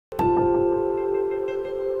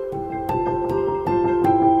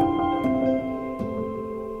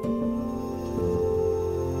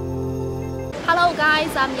Hello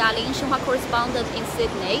guys, I'm Yalin, Xinhua correspondent in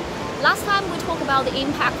Sydney. Last time we talked about the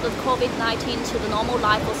impact of COVID-19 to the normal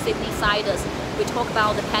life of Sydney-siders. We talked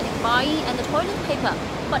about the panic buying and the toilet paper,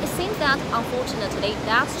 but it seems that unfortunately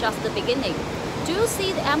that's just the beginning. Do you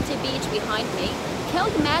see the empty beach behind me? Can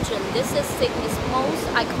you imagine this is Sydney's most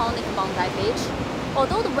iconic Bondi Beach?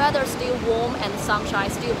 Although the weather is still warm and the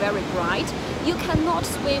sunshine is still very bright, you cannot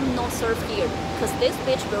swim nor surf here because this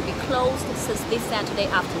beach will be closed since this Saturday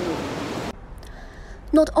afternoon.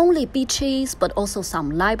 Not only beaches, but also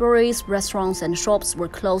some libraries, restaurants and shops were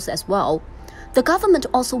closed as well. The government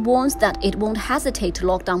also warns that it won't hesitate to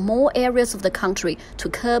lock down more areas of the country to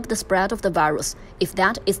curb the spread of the virus, if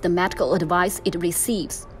that is the medical advice it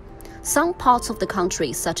receives. Some parts of the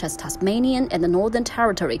country, such as Tasmania and the Northern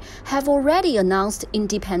Territory, have already announced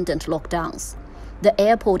independent lockdowns. The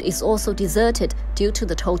airport is also deserted due to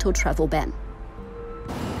the total travel ban.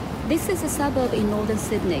 This is a suburb in northern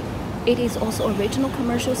Sydney. It is also a regional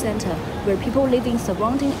commercial centre where people living in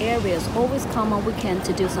surrounding areas always come on weekend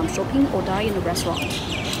to do some shopping or dine in a restaurant.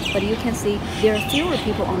 But you can see there are fewer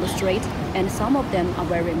people on the street and some of them are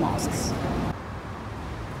wearing masks.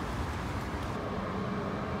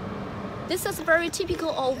 This is a very typical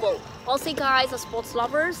oval. Aussie guys are sports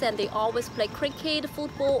lovers and they always play cricket,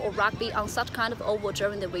 football or rugby on such kind of oval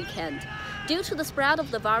during the weekend. Due to the spread of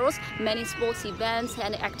the virus, many sports events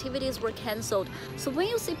and activities were cancelled. So when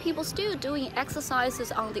you see people still doing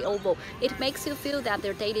exercises on the oval, it makes you feel that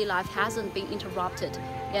their daily life hasn't been interrupted.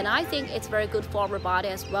 And I think it's very good for our body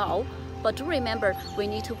as well. But do remember, we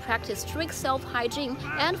need to practice strict self-hygiene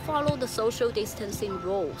and follow the social distancing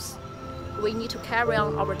rules. We need to carry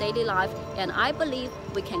on our daily life, and I believe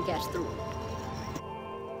we can get through.